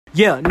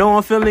Yeah, no,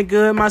 I'm feeling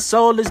good. My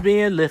soul is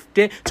being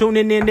lifted.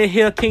 Tuning in to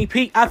hear King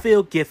Pete, I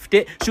feel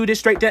gifted. Shoot it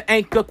straight to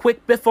anchor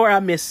quick before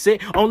I miss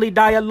it. Only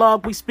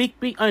dialogue we speak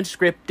be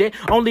unscripted.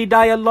 Only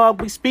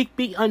dialogue we speak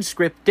be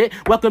unscripted.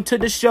 Welcome to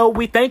the show.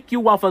 We thank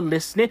you all for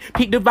listening.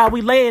 Keep the vibe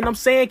we laying. I'm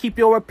saying keep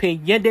your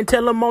opinion. Then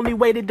tell them only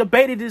way to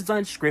debate it is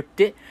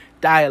unscripted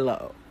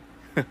dialogue.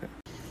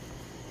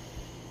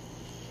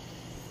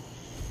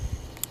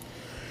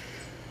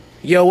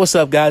 Yo, what's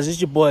up, guys? It's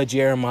your boy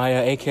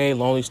Jeremiah, a.k.a.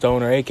 Lonely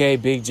Stoner, a.k.a.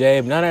 Big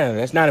J. No,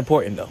 that's not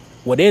important, though.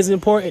 What is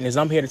important is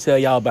I'm here to tell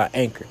y'all about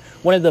Anchor,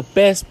 one of the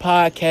best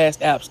podcast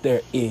apps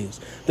there is.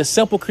 The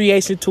simple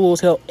creation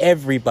tools help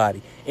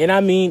everybody, and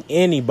I mean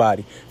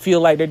anybody,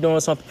 feel like they're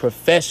doing something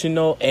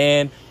professional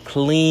and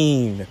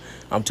clean.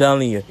 I'm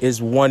telling you,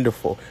 it's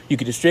wonderful. You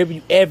can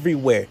distribute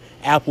everywhere.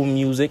 Apple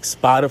Music,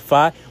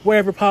 Spotify,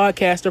 wherever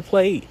podcasts are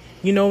played.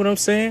 You know what I'm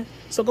saying?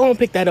 So go and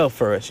pick that up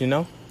for us,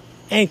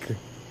 Anchor.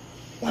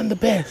 One of the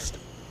best.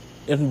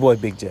 It's my boy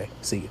Big J.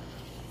 See you.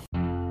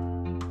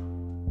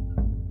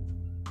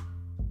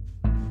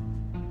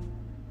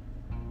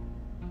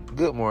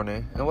 Good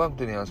morning, and welcome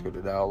to the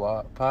Unscripted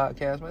Dialogue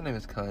podcast. My name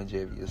is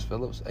Conjavius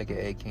Phillips,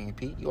 aka King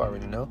Pete. You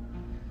already know.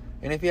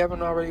 And if you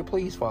haven't already,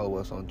 please follow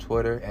us on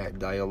Twitter at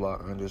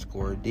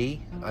dialogue_D.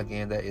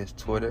 Again, that is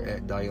Twitter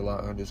at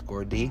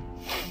dialogue_D.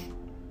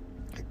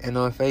 And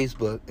on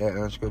Facebook at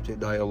Unscripted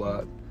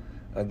Dialogue.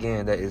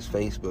 Again, that is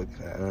Facebook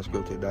at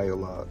Unscripted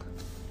Dialogue.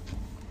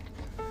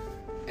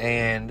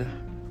 And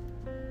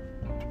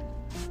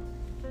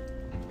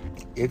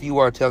if you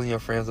are telling your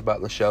friends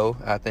about the show,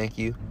 I thank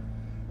you.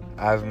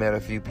 I've met a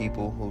few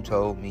people who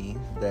told me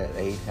that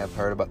they have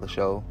heard about the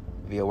show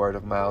via word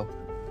of mouth.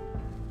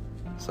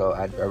 So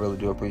I really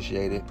do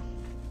appreciate it.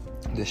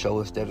 The show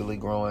is steadily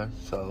growing.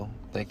 So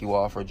thank you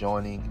all for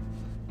joining.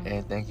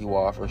 And thank you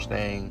all for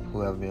staying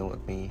who have been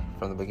with me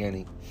from the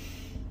beginning.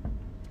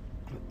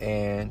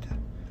 And,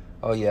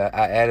 oh yeah,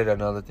 I added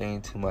another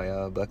thing to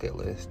my bucket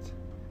list.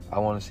 I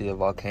want to see a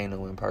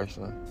volcano in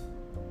person.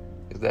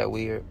 Is that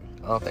weird?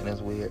 I don't think that's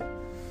weird.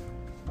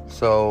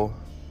 So,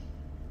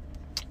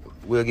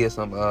 we'll get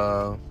some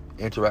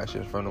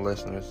interactions from the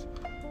listeners.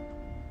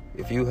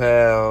 If you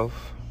have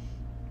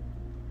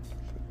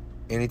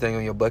anything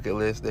on your bucket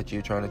list that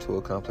you're trying to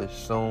accomplish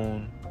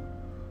soon,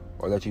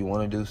 or that you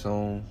want to do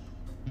soon,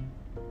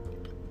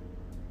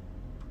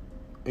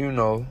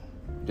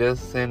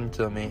 just send them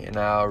to me and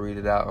I'll read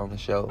it out on the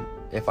show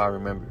if I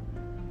remember.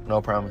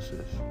 No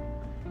promises.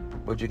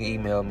 But you can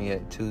email me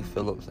at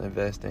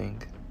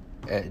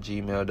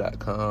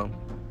 2phillipsinvesting@gmail.com,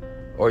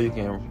 or you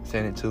can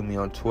send it to me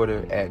on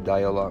Twitter at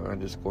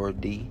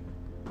dialogue_D,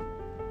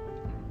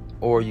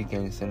 or you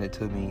can send it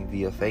to me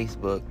via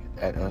Facebook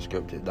at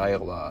Unscripted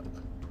Dialogue.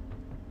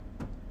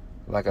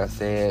 Like I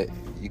said,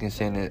 you can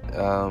send it.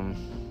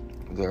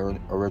 The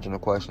original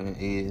question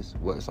is,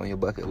 what's on your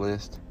bucket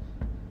list,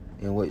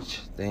 and which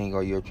thing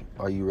are you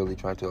really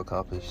trying to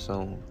accomplish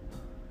soon?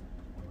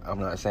 I'm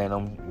not saying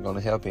I'm going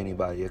to help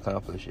anybody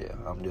accomplish it.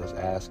 I'm just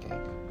asking,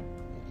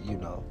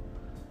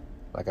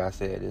 Like I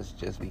said, it's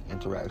just the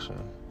interaction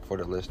for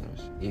the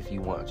listeners. If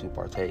you want to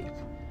partake,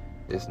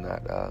 it's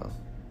not,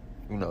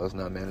 it's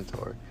not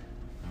mandatory.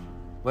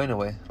 But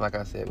anyway, like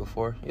I said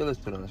before, you're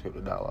listening to the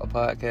Unscripted Dialogue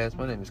podcast.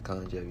 My name is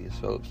Conjavius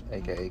Phillips,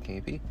 a.k.a.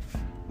 King P.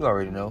 You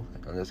already know,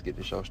 and let's get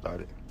the show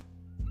started.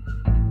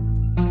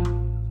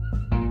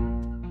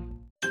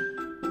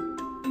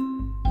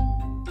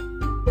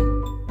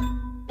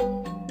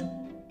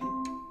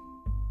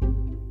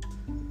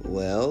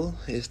 Well,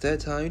 it's that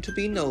time to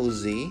be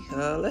nosy.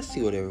 Let's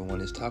see what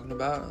everyone is talking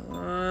about.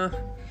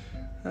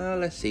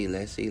 Let's see.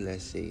 Here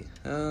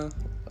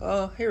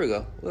we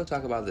go. We'll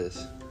talk about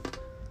this.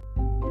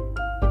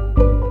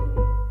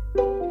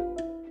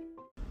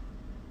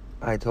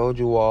 I told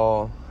you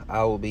all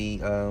I will be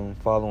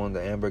following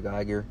the Amber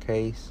Geiger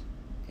case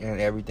and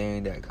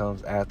everything that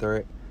comes after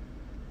it.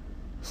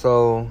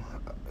 So,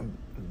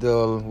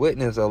 the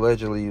witness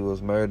allegedly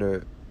was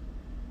murdered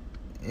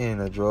in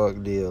a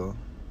drug deal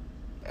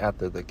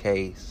after the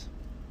case.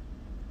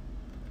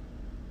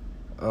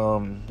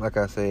 Like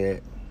I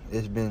said,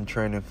 it's been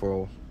trending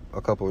for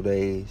a couple of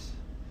days,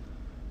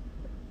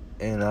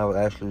 and I was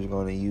actually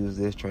going to use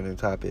this trending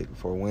topic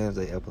for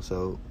Wednesday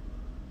episode,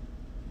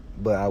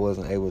 but I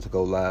wasn't able to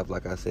go live.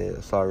 Like I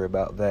said, sorry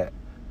about that.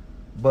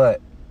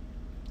 But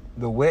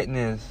the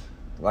witness,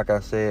 like I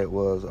said,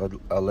 was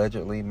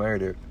allegedly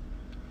murdered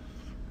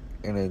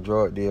in a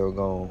drug deal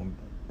gone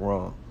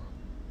wrong.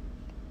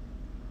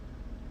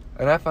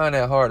 And I find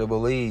that hard to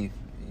believe,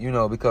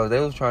 because they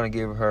was trying to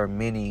give her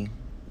many,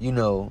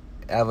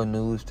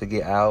 avenues to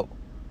get out.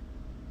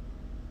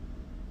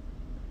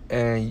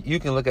 And you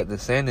can look at the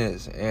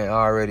sentence and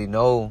already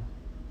know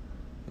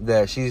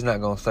that she's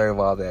not going to serve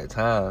all that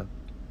time.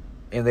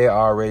 And they're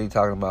already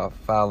talking about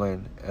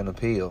filing an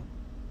appeal.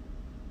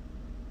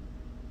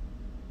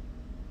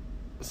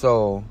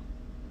 So,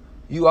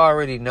 you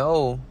already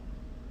know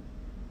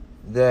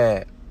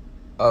that,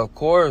 of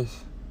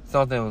course,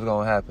 something was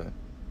going to happen.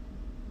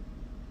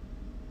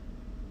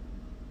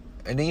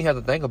 And then you have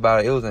to think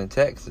about it. It was in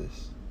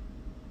Texas.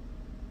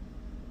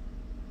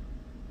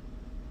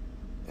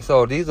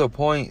 So these are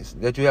points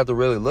that you have to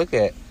really look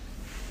at.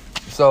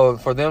 So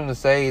for them to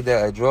say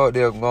that a drug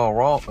deal going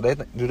wrong,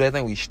 do they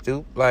think we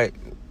stupid? Like,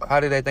 how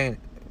do they think?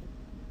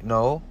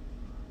 No,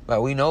 like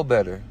we know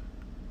better.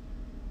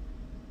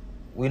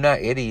 We're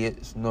not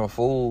idiots nor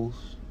fools.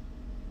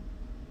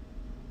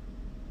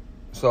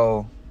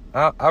 So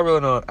I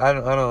really don't. I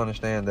don't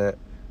understand that.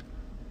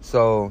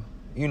 So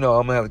I'm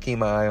gonna have to keep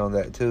my eye on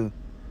that too.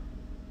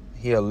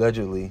 He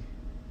allegedly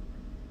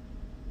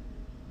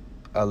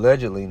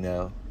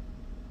now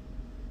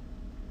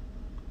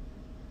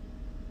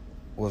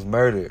was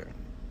murdered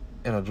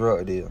in a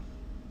drug deal.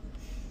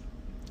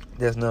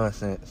 That's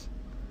nonsense.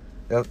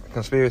 That's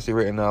conspiracy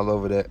written all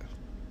over that.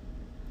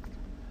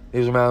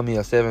 These remind me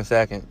of 7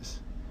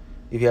 Seconds.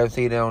 If you haven't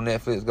seen that on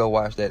Netflix, go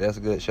watch that. That's a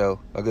good show,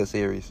 a good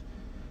series.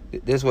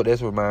 This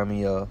remind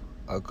me of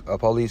a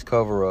police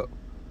cover-up.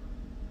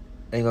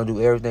 They're gonna do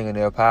everything in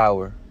their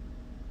power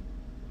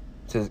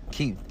to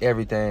keep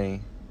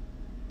everything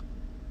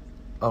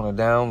on a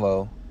down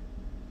low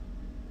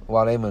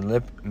while they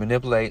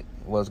manipulate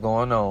what's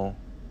going on,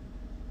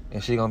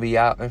 and she gonna be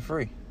out and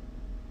free.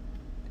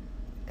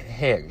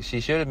 Heck, she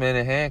should have been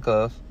in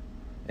handcuffs,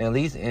 at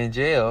least in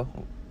jail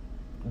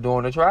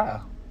during the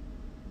trial.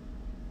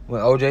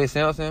 When O.J.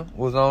 Simpson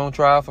was on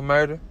trial for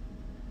murder,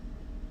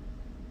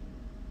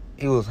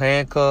 he was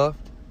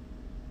handcuffed.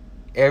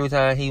 Every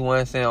time he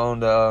went sent on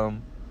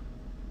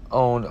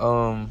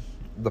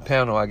the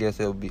panel, I guess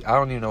it would be. I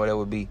don't even know what that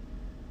would be.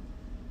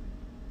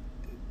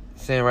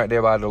 Sitting right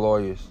there by the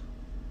lawyers.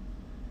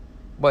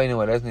 But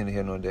anyway, that's neither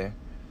here nor there.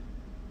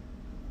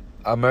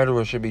 A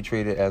murderer should be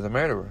treated as a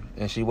murderer,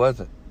 and she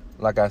wasn't.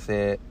 Like I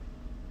said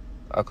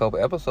a couple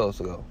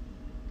episodes ago.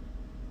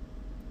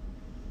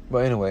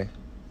 But anyway,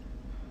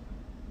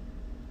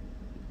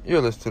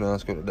 you're listening to the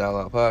Unscripted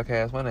Dialogue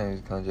podcast. My name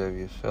is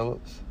Conjavius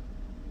Phillips.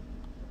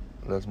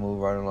 Let's move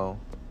right along.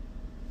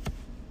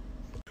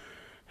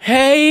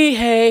 Hey,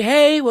 hey,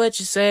 hey, what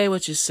you say,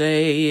 what you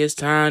say? It's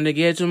time to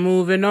get to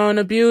moving on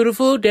a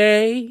beautiful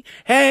day.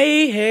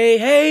 Hey, hey,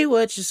 hey,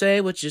 what you say,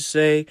 what you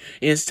say?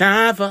 It's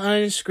time for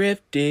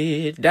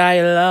Unscripted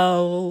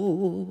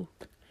Dialogue.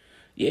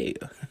 Yeah.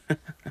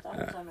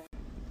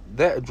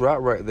 That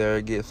drop right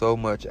there gets so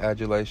much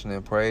adulation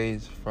and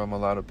praise from a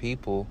lot of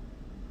people,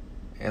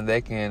 and they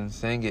can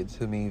sing it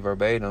to me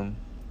verbatim.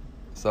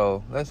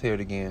 So let's hear it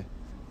again.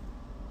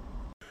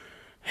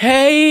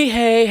 Hey,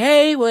 hey,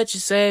 hey, what you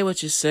say,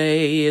 what you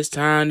say? It's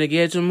time to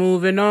get to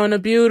moving on a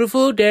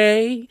beautiful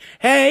day.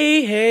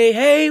 Hey, hey,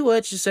 hey,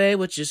 what you say,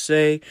 what you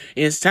say?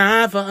 It's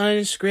time for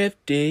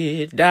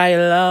Unscripted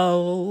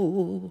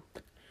Dialogue.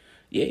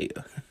 Yeah.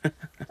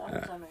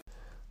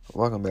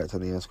 Welcome back to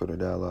the Unscripted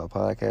Dialogue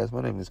podcast.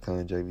 My name is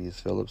Conjavius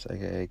Phillips,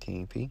 aka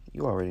King P.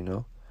 You already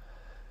know.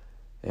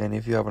 And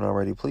if you haven't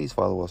already, please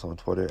follow us on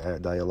Twitter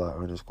at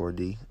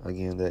dialogue_D.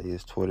 Again, that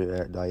is Twitter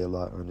at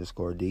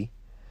dialogue_D.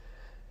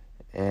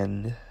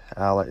 And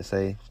I like to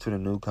say to the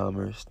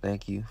newcomers,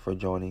 thank you for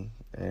joining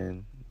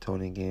and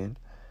tuning in.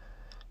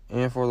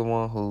 And for the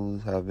one who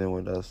have been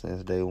with us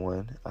since day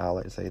one, I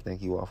like to say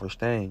thank you all for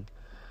staying.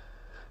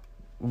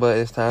 But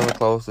it's time to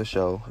close the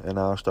show, and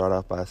I'll start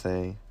off by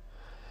saying,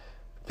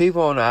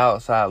 people on the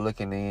outside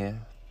looking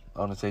in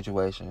on the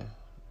situation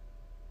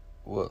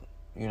will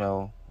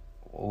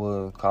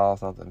call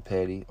something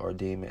petty or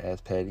deem it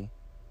as petty.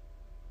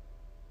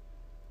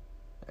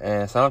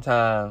 And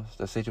sometimes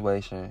the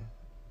situation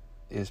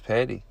is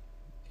petty.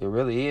 It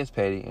really is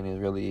petty, and it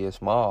really is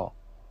small.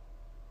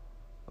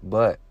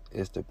 But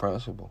it's the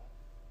principle.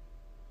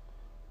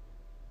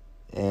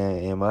 And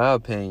in my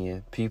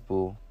opinion,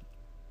 people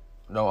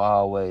don't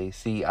always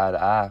see eye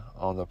to eye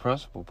on the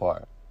principle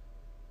part.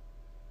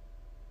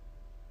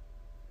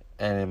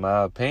 And in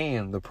my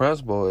opinion, the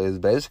principle is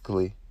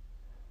basically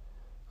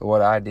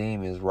what I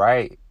deem is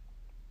right,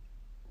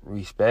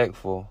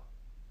 respectful,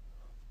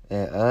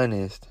 and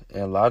honest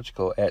and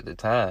logical at the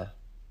time.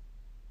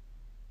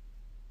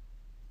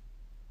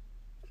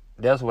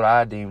 That's what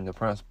I deem the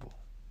principle.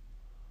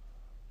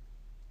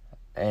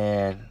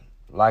 And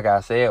like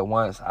I said,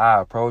 once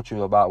I approach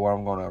you about what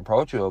I'm going to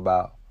approach you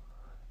about,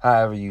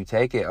 however you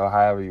take it or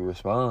however you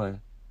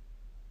respond,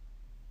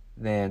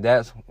 then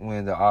that's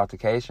when the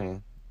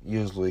altercation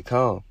usually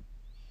comes.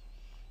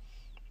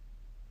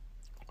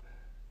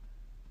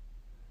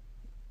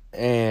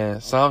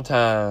 And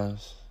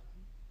sometimes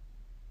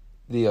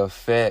the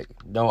effect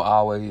don't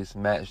always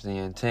match the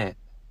intent.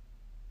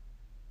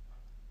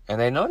 And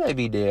they know they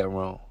be dead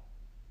wrong.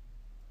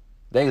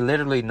 They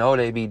literally know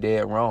they be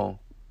dead wrong.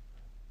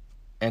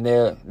 And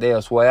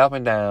they'll sway up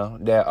and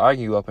down. They'll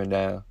argue up and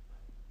down.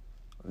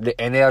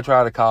 And they'll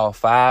try to call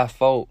 5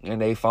 folk in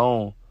their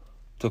phone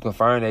to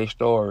confirm their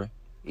story,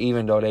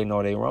 even though they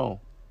know they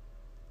wrong.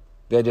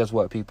 That's just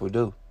what people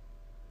do.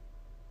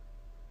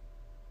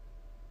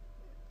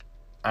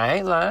 I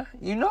ain't lying.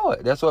 You know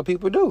it. That's what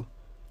people do.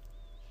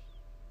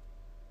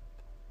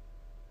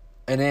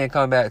 And then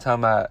come back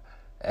talking about,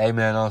 hey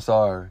man, I'm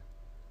sorry.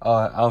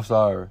 I'm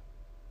sorry.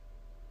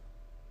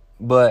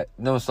 But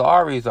them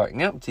sorries are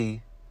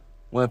empty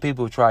when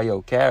people try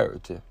your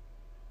character.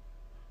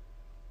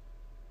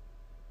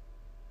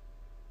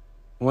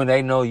 when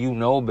they know you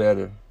know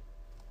better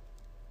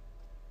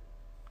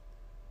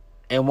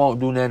and won't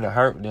do nothing to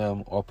hurt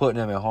them or put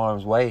them in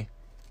harm's way,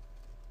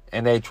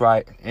 and they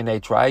try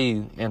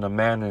you in a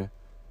manner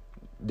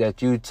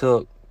that you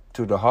took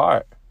to the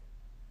heart,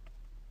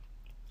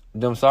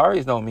 them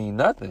sorries don't mean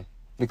nothing,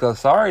 because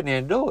sorry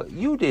didn't do it.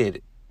 You did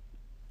it.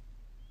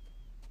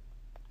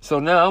 So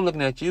now I'm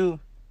looking at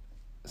you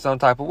some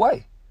type of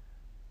way,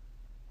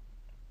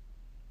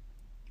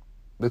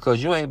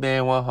 because you ain't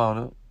being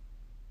 100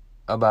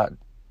 about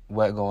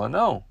what's going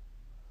on,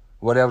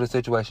 whatever the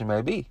situation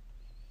may be.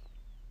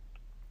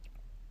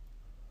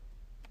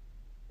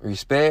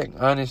 Respect,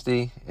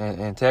 honesty, and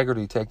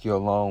integrity take you a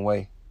long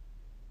way.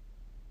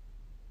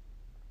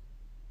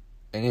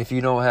 And if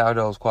you don't have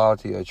those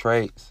quality or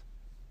traits,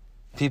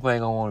 people ain't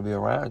gonna want to be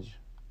around you.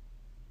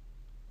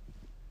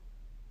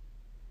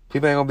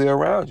 People ain't gonna be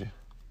around you.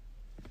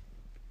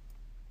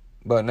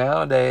 But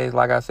nowadays,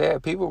 like I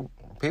said, people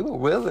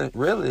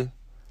really,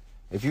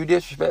 if you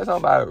disrespect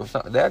somebody,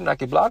 they'll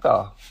knock your block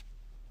off,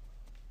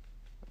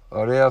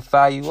 or they'll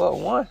fire you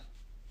up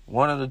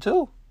one of the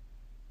two.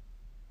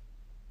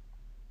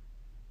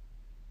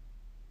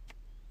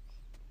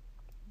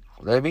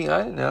 Let me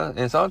honest now,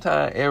 and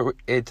sometimes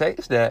it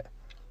takes that,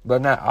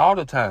 but not all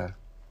the time.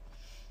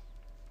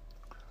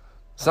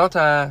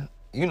 Sometimes,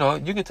 you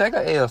can take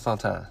an L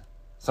sometimes.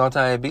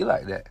 Sometimes it be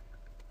like that.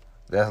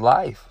 That's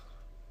life.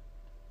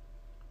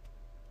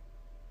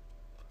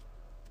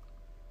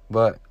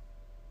 But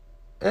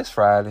it's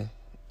Friday.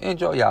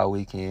 Enjoy y'all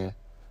weekend.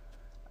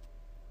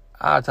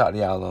 I'll talk to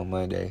y'all on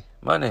Monday.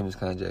 My name is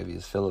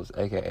Conjavius Phillips,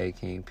 a.k.a.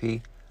 King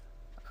P.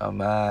 I'm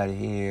out of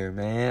here,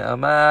 man.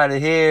 I'm out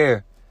of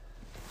here.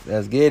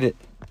 Let's get it.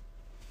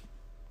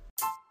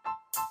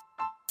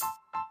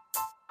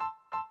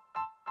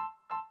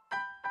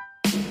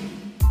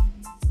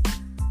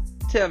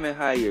 Tell me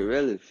how you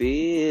really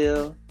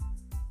feel.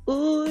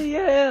 Ooh,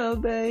 yeah,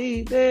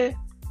 baby.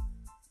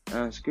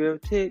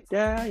 Unscripted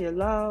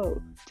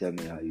dialogue. Tell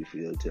me how you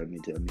feel. Tell me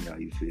how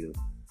you feel.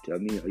 Tell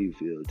me how you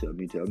feel. Tell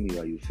me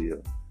how you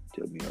feel.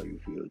 Tell me how you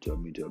feel. Tell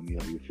me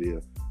how you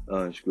feel.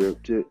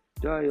 Unscripted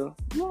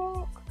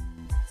dialogue.